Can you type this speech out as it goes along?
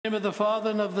In the name of the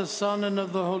Father, and of the Son, and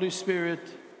of the Holy Spirit.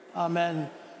 Amen.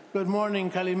 Good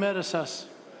morning, Kalimerisas.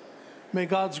 May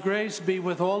God's grace be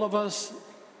with all of us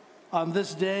on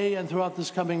this day and throughout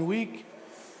this coming week.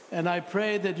 And I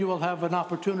pray that you will have an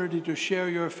opportunity to share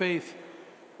your faith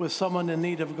with someone in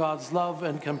need of God's love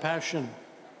and compassion.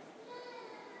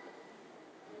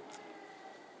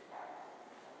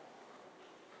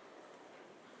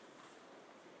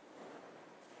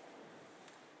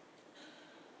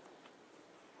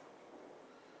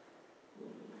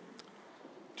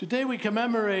 Today we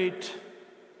commemorate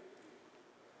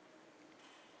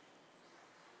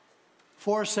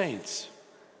 4 saints,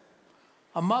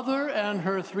 a mother and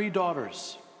her 3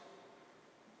 daughters.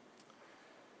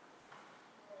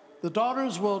 The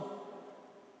daughters were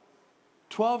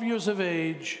 12 years of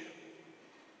age,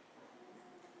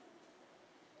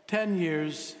 10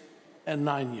 years, and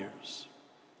 9 years.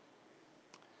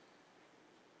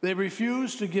 They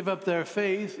refused to give up their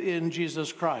faith in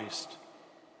Jesus Christ.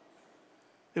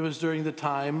 It was during the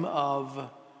time of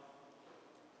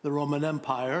the Roman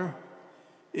Empire.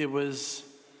 It was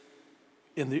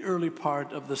in the early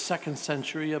part of the 2nd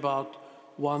century, about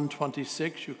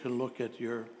 126. You can look at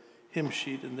your hymn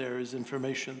sheet, and there is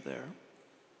information there.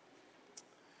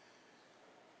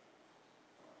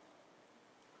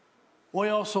 We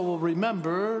also will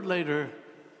remember later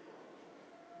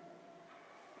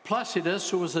Placidus,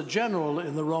 who was a general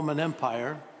in the Roman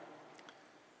Empire.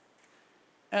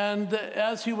 And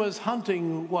as he was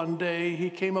hunting one day, he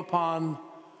came upon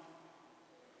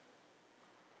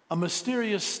a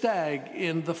mysterious stag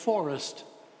in the forest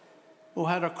who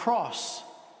had a cross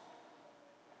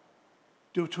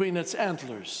between its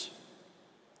antlers.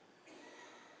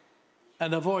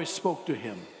 And a voice spoke to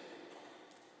him.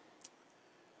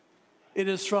 It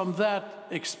is from that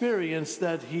experience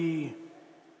that he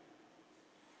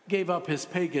gave up his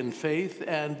pagan faith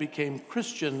and became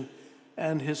Christian,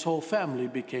 and his whole family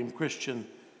became Christian.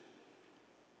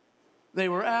 They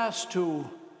were asked to,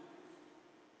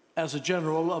 as a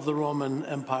general of the Roman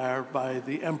Empire by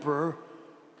the emperor,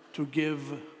 to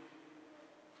give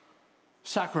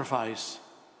sacrifice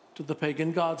to the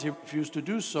pagan gods. He refused to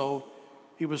do so.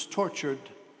 He was tortured,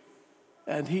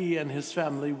 and he and his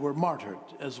family were martyred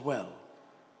as well.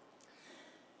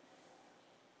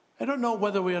 I don't know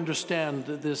whether we understand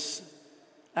this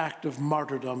act of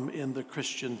martyrdom in the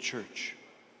Christian church.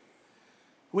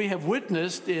 We have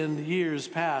witnessed in years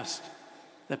past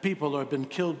that people have been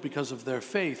killed because of their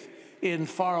faith in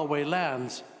faraway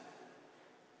lands.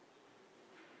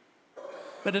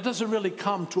 But it doesn't really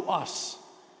come to us.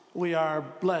 We are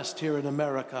blessed here in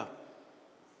America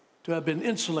to have been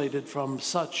insulated from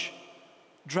such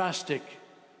drastic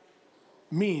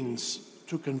means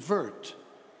to convert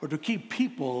or to keep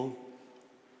people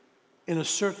in a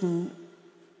certain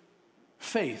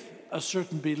faith, a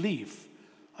certain belief,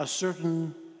 a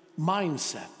certain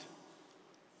mindset.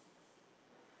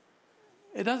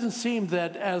 It doesn't seem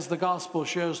that, as the gospel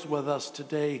shares with us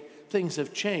today, things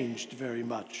have changed very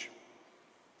much.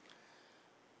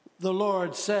 The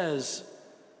Lord says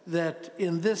that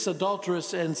in this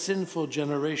adulterous and sinful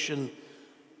generation,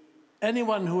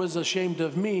 anyone who is ashamed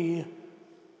of me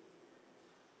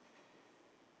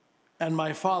and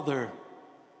my Father,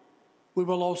 we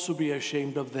will also be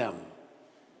ashamed of them.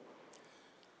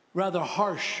 Rather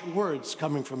harsh words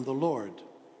coming from the Lord.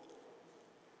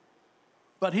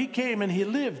 But he came and he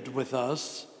lived with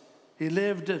us. He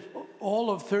lived all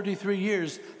of 33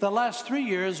 years. The last 3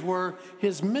 years were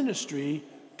his ministry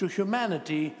to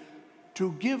humanity,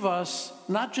 to give us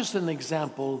not just an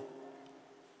example,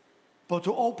 but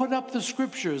to open up the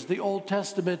scriptures, the Old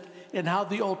Testament, and how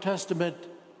the Old Testament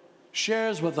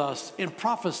shares with us in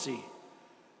prophecy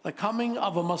the coming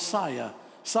of a Messiah,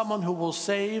 someone who will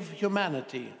save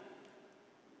humanity.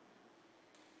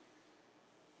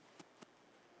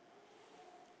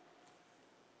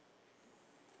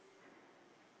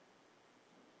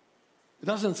 It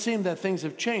doesn't seem that things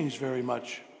have changed very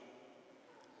much.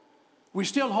 We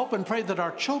still hope and pray that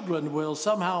our children will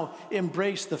somehow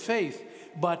embrace the faith,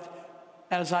 but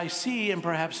as I see, and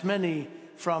perhaps many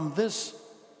from this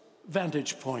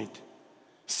vantage point,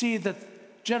 see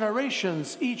that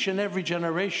generations, each and every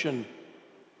generation,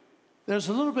 there's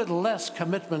a little bit less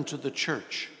commitment to the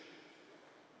church.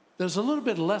 There's a little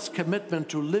bit less commitment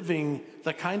to living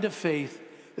the kind of faith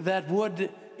that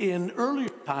would, in earlier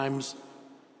times,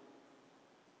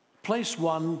 place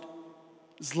one's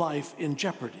life in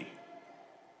jeopardy.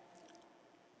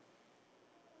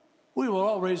 We will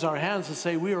all raise our hands and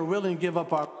say we are willing to give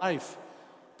up our life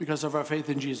because of our faith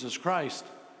in Jesus Christ.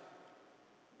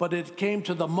 But it came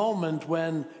to the moment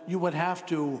when you would have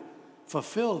to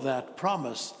fulfill that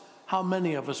promise. how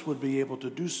many of us would be able to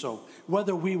do so?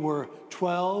 Whether we were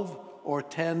 12 or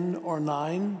 10 or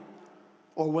 9,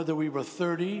 or whether we were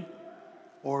 30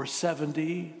 or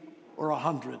 70 or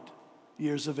 100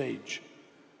 years of age.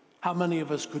 How many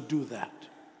of us could do that?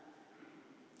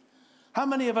 How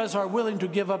many of us are willing to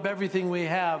give up everything we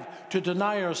have, to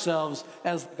deny ourselves,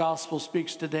 as the gospel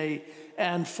speaks today,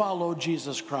 and follow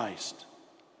Jesus Christ?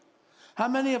 How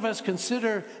many of us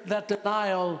consider that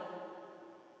denial,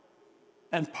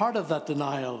 and part of that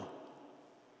denial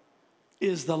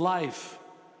is the life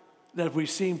that we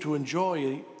seem to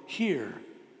enjoy here,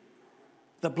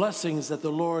 the blessings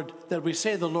that we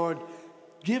say the Lord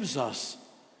gives us,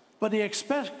 but He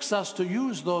expects us to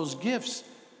use those gifts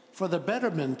for the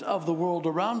betterment of the world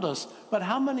around us. But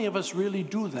how many of us really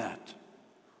do that?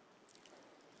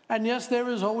 And yes, there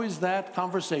is always that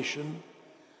conversation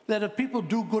that if people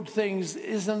do good things,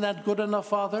 isn't that good enough,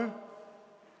 Father?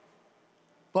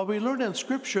 But we learn in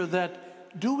Scripture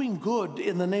that doing good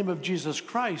in the name of Jesus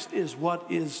Christ is what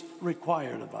is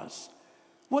required of us.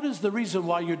 What is the reason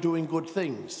why you're doing good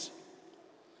things?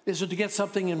 Is it to get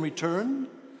something in return?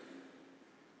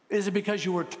 Is it because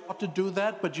you were taught to do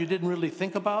that, but you didn't really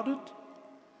think about it?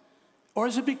 Or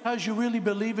is it because you really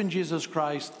believe in Jesus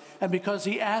Christ, and because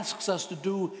He asks us to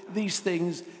do these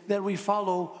things, that we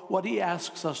follow what He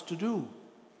asks us to do?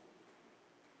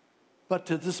 But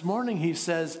this morning He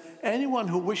says, anyone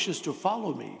who wishes to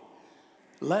follow me,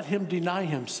 let him deny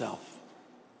himself,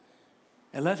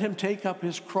 and let him take up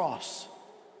his cross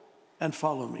and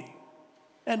follow me.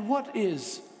 And what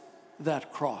is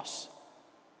that cross?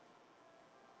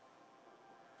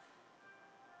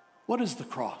 What is the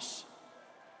cross?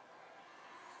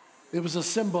 It was a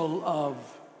symbol of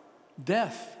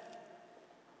death,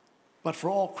 but for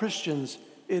all Christians,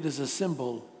 it is a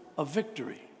symbol of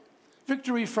victory.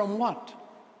 Victory from what?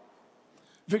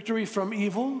 Victory from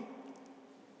evil?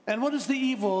 And what is the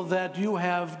evil that you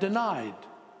have denied?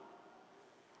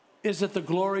 Is it the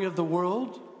glory of the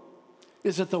world?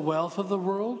 Is it the wealth of the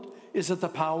world? Is it the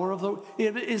power of the world?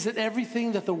 Is it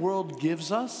everything that the world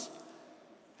gives us?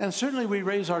 And certainly we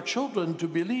raise our children to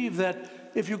believe that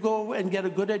if you go and get a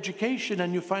good education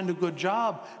and you find a good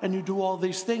job and you do all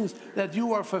these things, that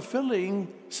you are fulfilling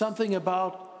something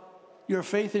about your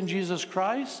faith in Jesus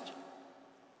Christ?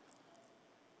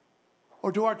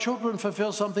 Or do our children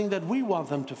fulfill something that we want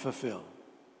them to fulfill?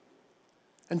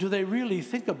 And do they really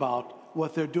think about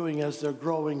what they're doing as they're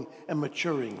growing and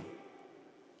maturing?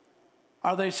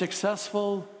 Are they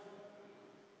successful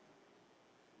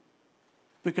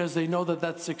because they know that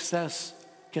that success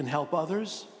can help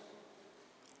others?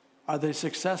 Are they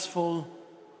successful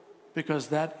because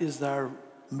that is their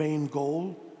main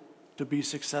goal, to be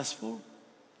successful?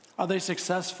 Are they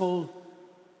successful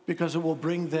because it will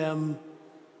bring them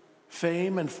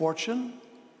fame and fortune?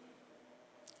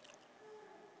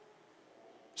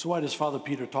 So why does Father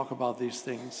Peter talk about these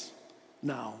things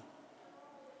now?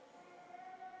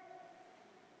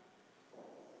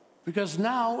 Because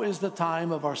now is the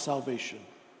time of our salvation.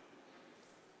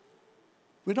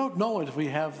 We don't know if we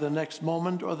have the next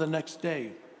moment or the next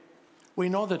day. We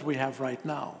know that we have right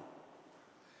now.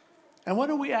 And what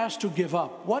are we asked to give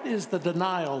up? What is the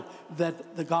denial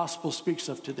that the gospel speaks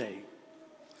of today?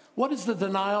 What is the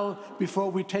denial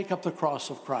before we take up the cross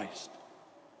of Christ?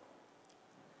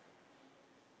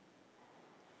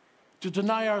 To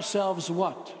deny ourselves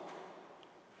what?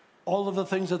 All of the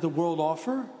things that the world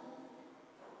offer?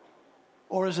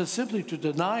 Or is it simply to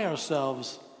deny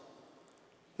ourselves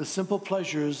the simple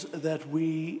pleasures that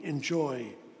we enjoy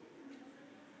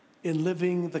in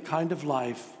living the kind of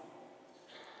life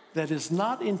that is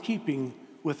not in keeping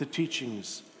with the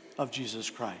teachings of Jesus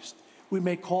Christ? We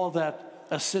may call that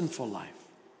a sinful life.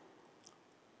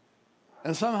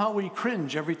 And somehow we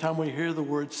cringe every time we hear the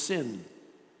word sin,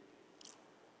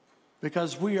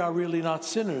 because we are really not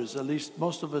sinners. At least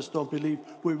most of us don't believe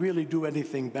we really do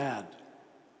anything bad.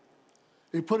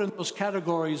 We put in those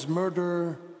categories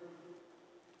murder,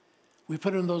 we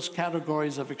put in those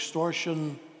categories of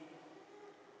extortion,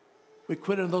 we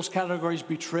put in those categories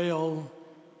betrayal,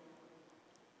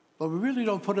 but we really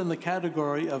don't put in the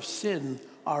category of sin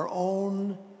our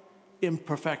own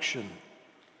imperfection.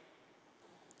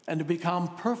 And to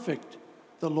become perfect,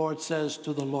 the Lord says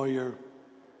to the lawyer,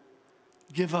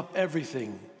 give up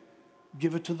everything,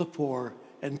 give it to the poor,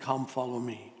 and come follow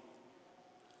me.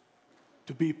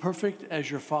 To be perfect as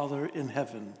your Father in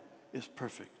heaven is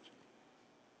perfect.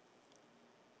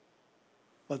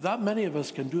 But not many of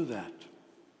us can do that.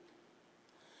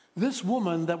 This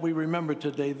woman that we remember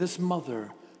today, this mother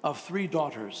of 3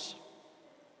 daughters,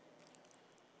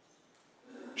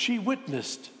 she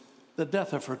witnessed the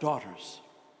death of her daughters.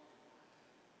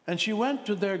 And she went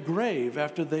to their grave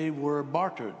after they were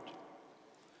martyred.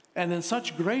 And in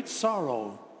such great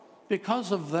sorrow,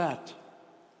 because of that,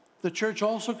 the church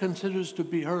also considers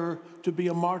her to be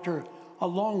a martyr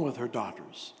along with her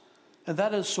daughters. And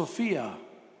that is Sophia,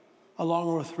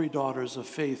 along with 3 daughters of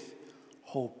faith,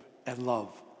 hope, and love,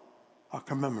 are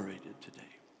commemorated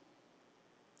today.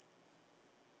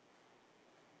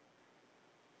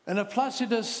 And of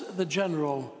Placidus the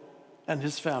general and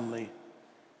his family,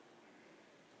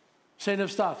 St.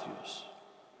 Eustathius,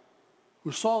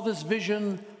 who saw this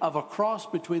vision of a cross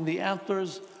between the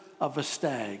antlers of a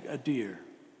stag, a deer.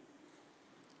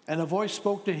 And a voice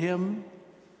spoke to him.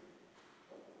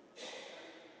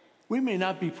 We may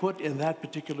not be put in that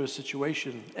particular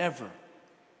situation ever,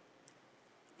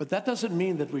 but that doesn't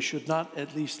mean that we should not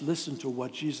at least listen to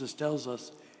what Jesus tells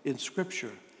us in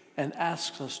Scripture and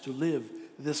asks us to live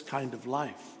this kind of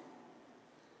life.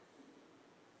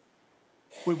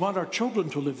 We want our children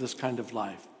to live this kind of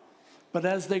life. But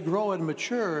as they grow and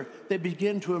mature, they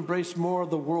begin to embrace more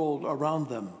of the world around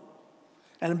them.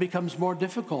 And it becomes more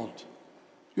difficult.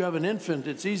 You have an infant,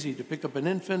 it's easy to pick up an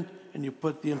infant and you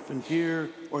put the infant here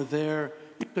or there.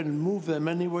 You can move them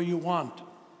anywhere you want.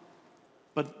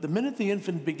 But the minute the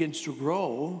infant begins to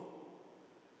grow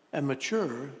and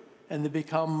mature and they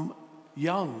become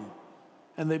young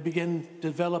and they begin to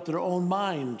develop their own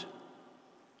mind,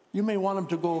 you may want them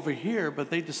to go over here, but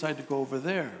they decide to go over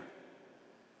there.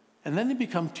 And then they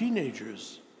become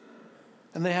teenagers,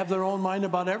 and they have their own mind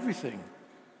about everything.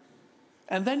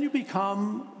 And then you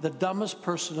become the dumbest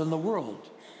person in the world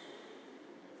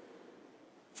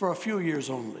for a few years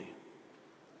only.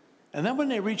 And then when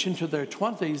they reach into their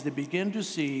 20s, they begin to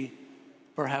see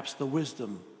perhaps the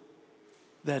wisdom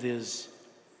that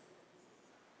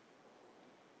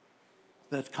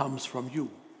comes from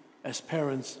you as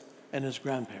parents and as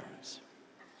grandparents.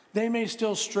 They may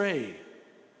still stray.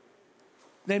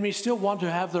 They may still want to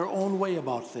have their own way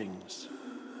about things,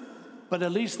 but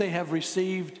at least they have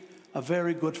received a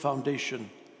very good foundation,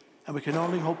 and we can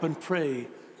only hope and pray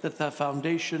that that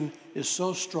foundation is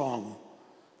so strong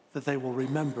that they will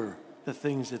remember the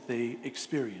things that they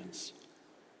experience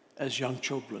as young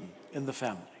children in the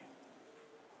family.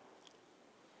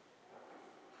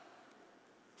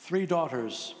 3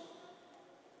 daughters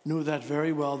knew that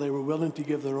very well. They were willing to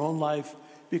give their own life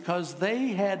because they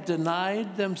had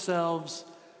denied themselves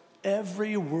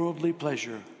every worldly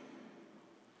pleasure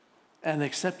and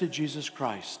accepted Jesus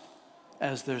Christ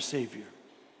as their Savior.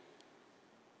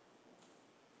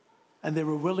 And they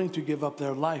were willing to give up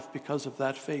their life because of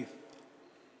that faith.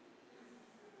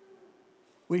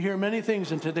 We hear many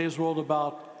things in today's world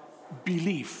about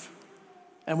belief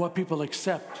and what people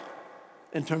accept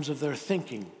in terms of their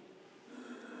thinking.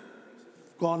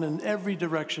 Gone in every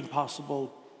direction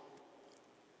possible,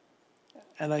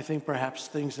 and I think perhaps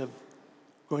things are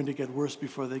going to get worse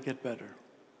before they get better.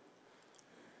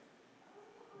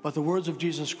 But the words of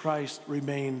Jesus Christ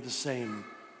remain the same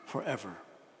forever.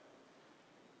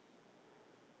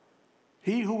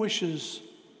 He who wishes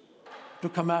to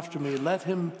come after me, let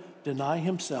him deny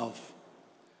himself,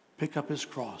 pick up his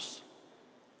cross,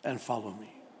 and follow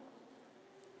me.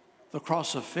 The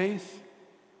cross of faith,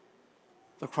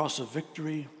 the cross of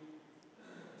victory,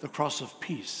 the cross of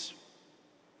peace,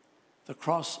 the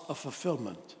cross of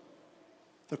fulfillment,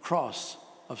 the cross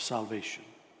of salvation.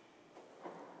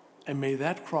 And may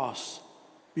that cross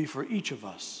be for each of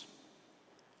us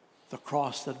the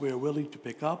cross that we are willing to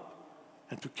pick up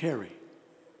and to carry,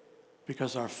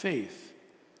 because our faith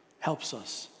helps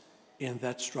us in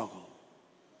that struggle.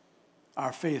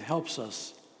 Our faith helps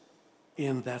us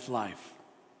in that life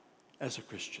as a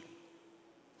Christian.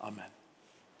 Amen.